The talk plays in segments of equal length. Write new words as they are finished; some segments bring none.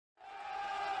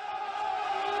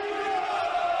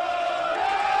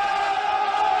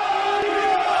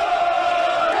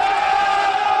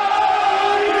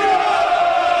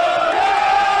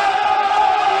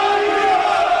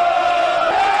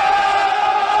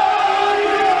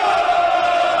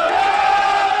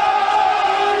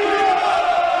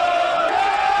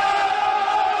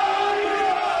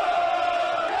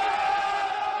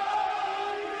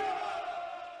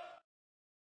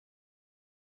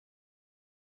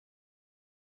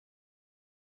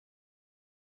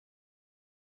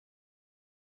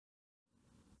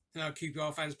Hello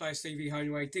QPR fans, Players TV, home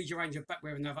away. Deejay Ranger back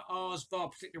with another R's Bar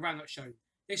Predictor Roundup show.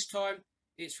 This time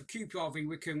it's for QPR v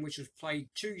Wycombe, which was played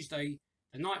Tuesday,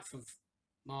 the 9th of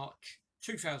March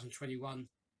 2021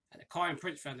 at the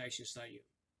Prince Foundation Stadium,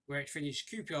 where it finished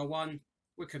QPR 1,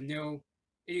 Wycombe 0.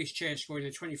 Ilias Chair scoring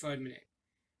in the 23rd minute.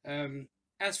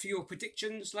 As for your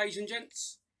predictions, ladies and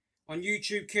gents, on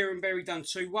YouTube, Kieran Berry done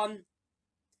 2-1,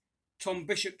 Tom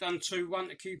Bishop done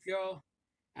 2-1 to QPR,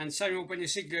 and Samuel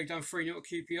Benesiglio done 3-0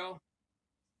 to QPR.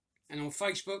 And on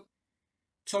Facebook,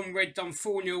 Tom Red done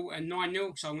 4-0 and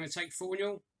 9-0, so I'm going to take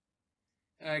 4-0.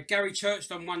 Gary Church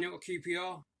done 1-0 to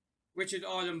QPR. Richard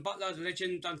Ireland Butler, the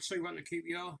legend, done 2-1 to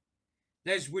QPR.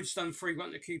 Les Woods done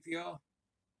 3-1 to QPR.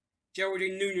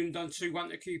 Geraldine Noonan done 2-1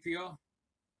 to QPR.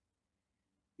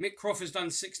 Mick Crawford's done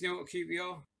 6-0 to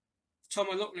QPR. Tom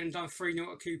O'Loughlin done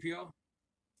 3-0 to QPR.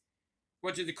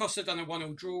 Roger De Costa done a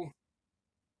 1-0 draw.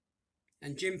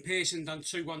 And Jim Pearson done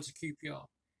 2-1 to QPR.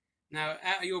 Now,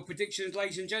 out of your predictions,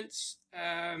 ladies and gents,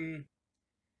 Gary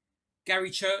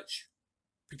Church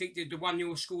predicted the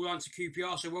 1-0 scoreline to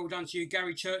QPR. So well done to you,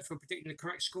 Gary Church, for predicting the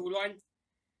correct scoreline.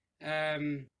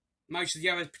 Most of the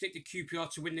others predicted QPR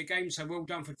to win the game. So well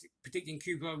done for predicting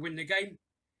QPR to win the game.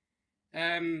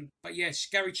 But yes,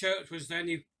 Gary Church was the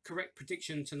only correct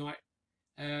prediction tonight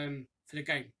for the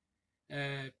game.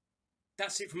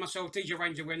 That's it for myself, Deejay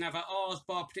Ranger, with another R's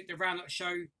Bar Predictor Roundup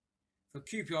show for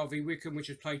QPR v Wycombe, which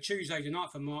was played Tuesday, the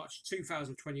 9th of March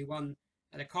 2021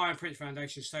 at the Prince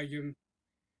Foundation Stadium,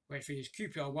 where it finished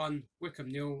QPR 1, Wycombe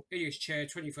 0, Ilias Chair,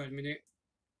 23rd minute,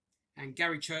 and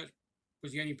Gary Church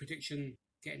was the only prediction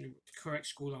getting the correct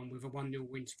scoreline with a 1-0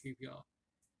 win to QPR.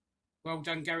 Well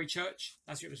done, Gary Church.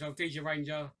 That's it for myself, Deejay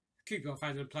Ranger, QPR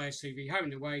fans and Players TV, home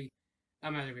and away.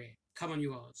 I'm out of here. Come on,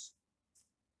 you R's.